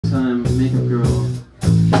longtime Makeup Girl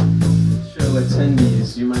show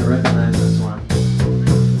attendees, you might recognize this one.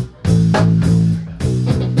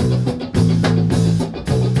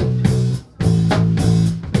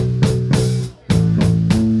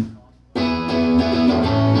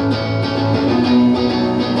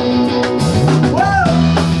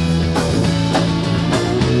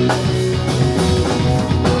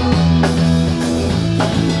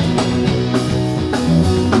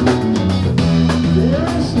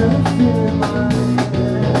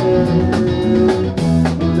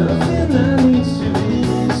 Nothing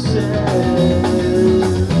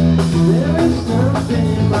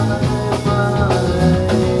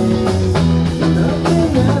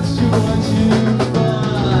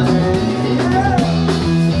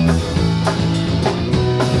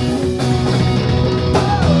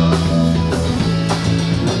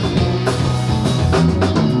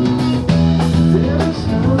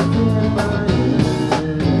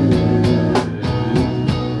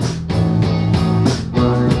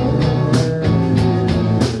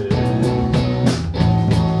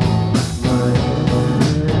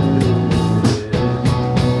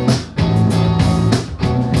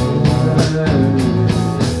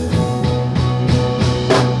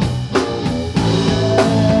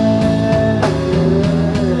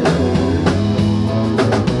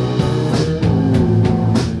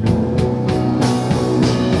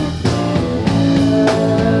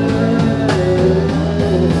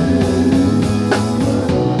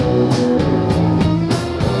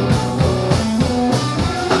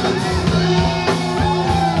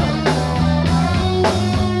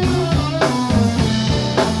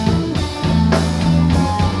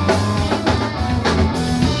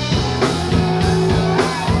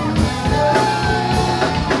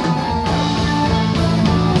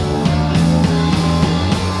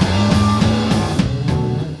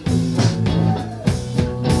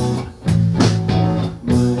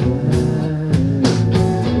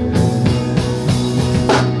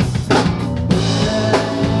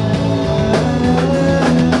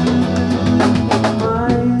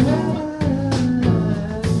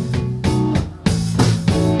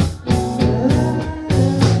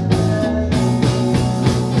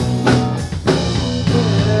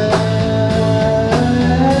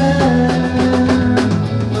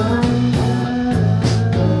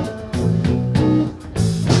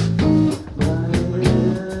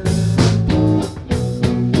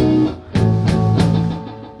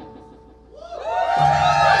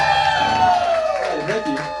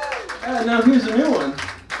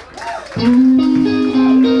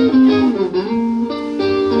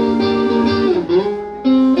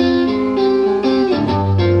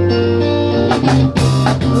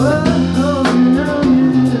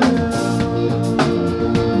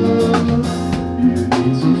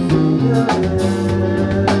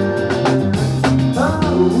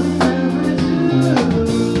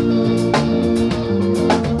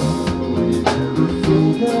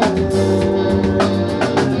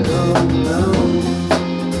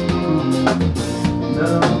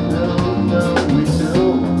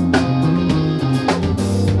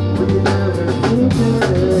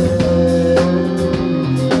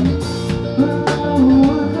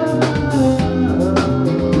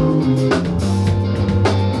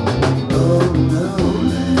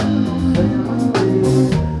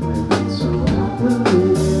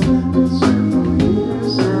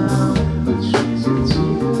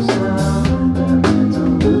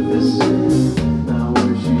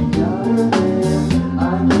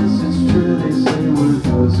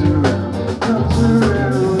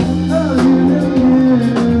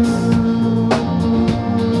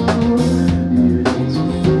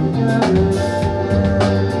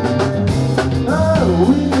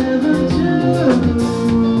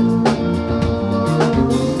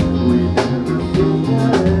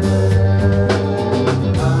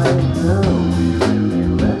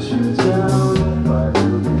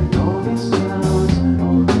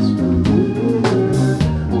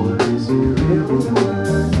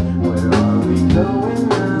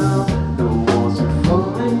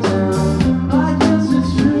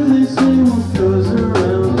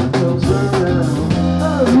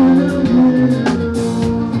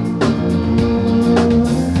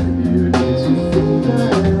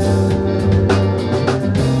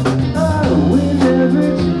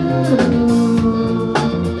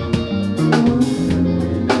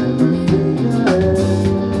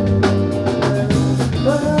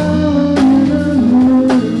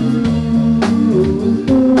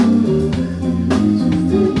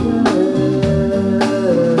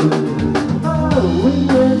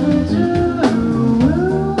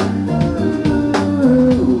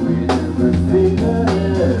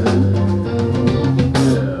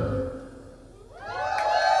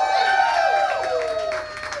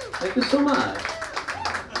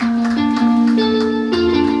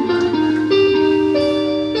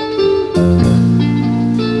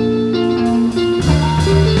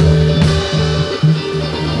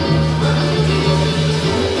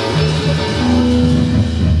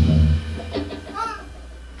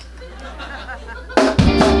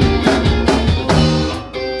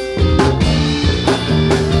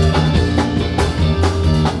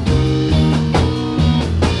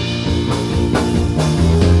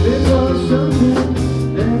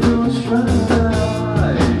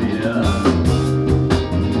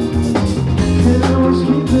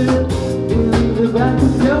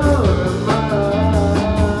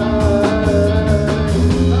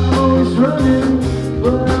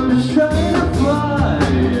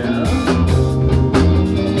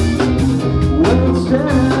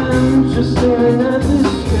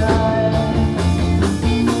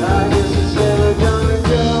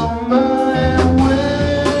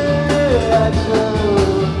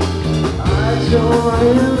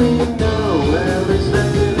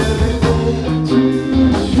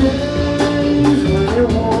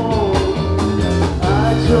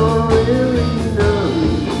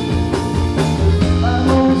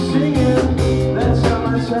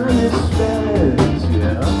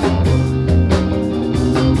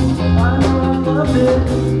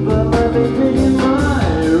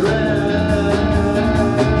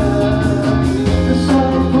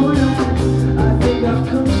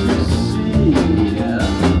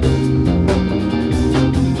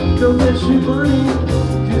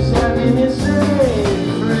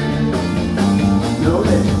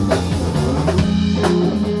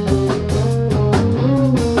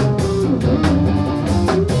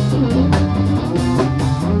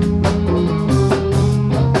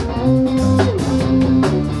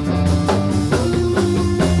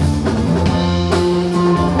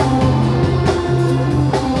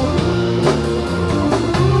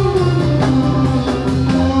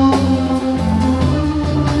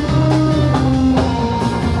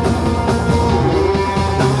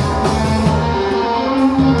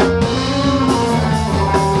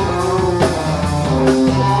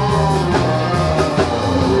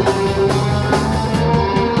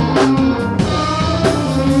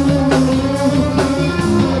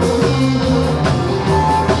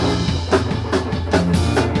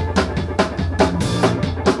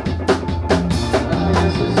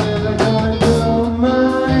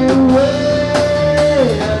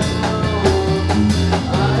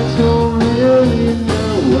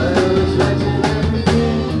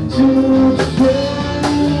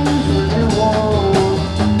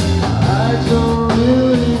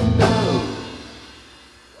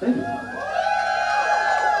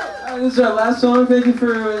last song. Thank you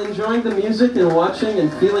for enjoying the music and watching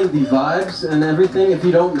and feeling the vibes and everything. If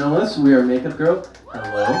you don't know us, we are Makeup Girl.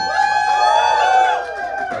 Hello.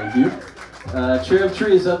 Thank you. Cherub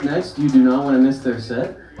is up next. You do not want to miss their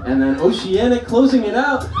set. And then Oceanic closing it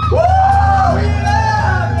out. Woo!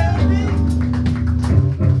 Yeah, baby!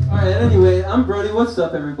 Alright, anyway, I'm Brody. What's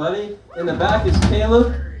up, everybody? In the back is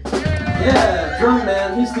Caleb. Yeah, drum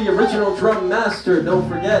man. He's the original drum master, don't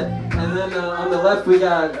forget. And then on the left we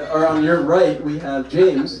got, or on your right, we have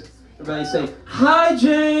James. Everybody say, hi,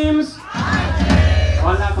 James! Hi, James!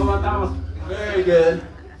 Hola, ¿cómo estamos? Very good.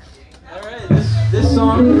 Alright, this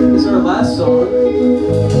song is our last song.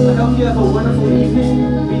 I hope you have a wonderful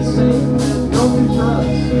evening. Be safe. Don't do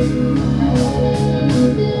drugs.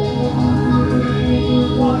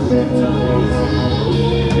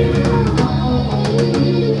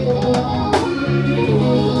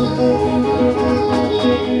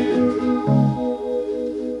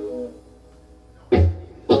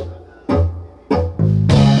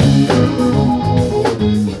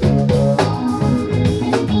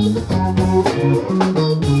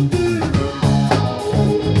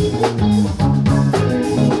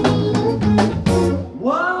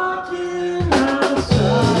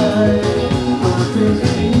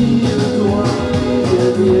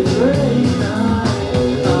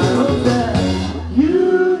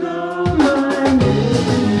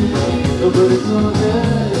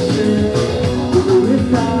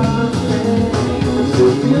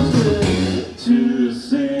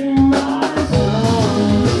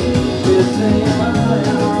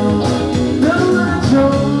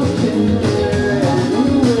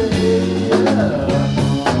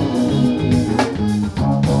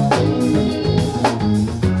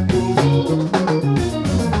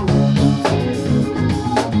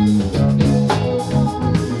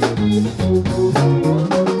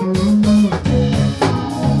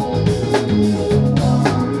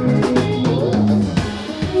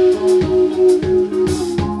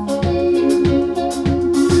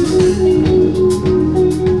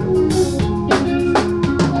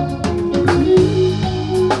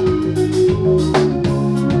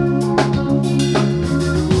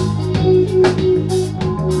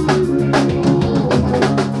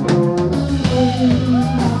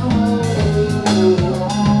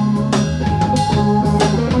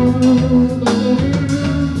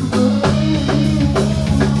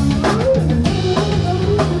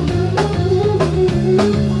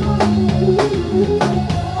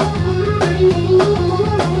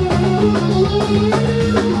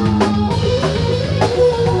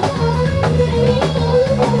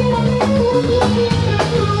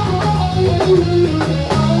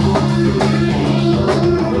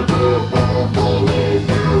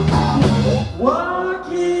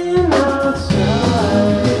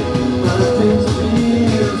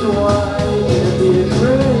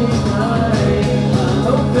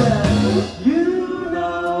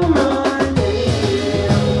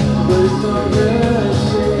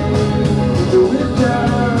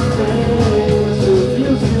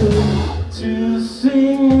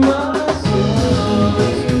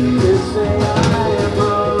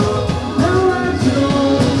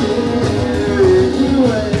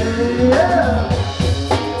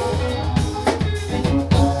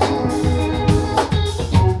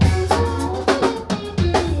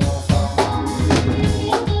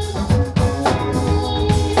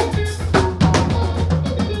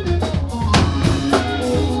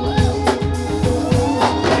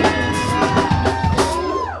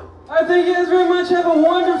 Thank you guys very much. Have a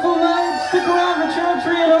wonderful night. Stick around for Cherub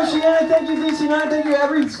and Oceanic. Thank you, DC9. Thank you,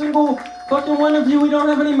 every single fucking one of you. We don't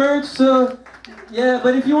have any merch, so yeah.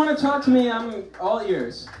 But if you want to talk to me, I'm all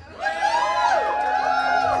ears.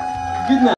 Good night.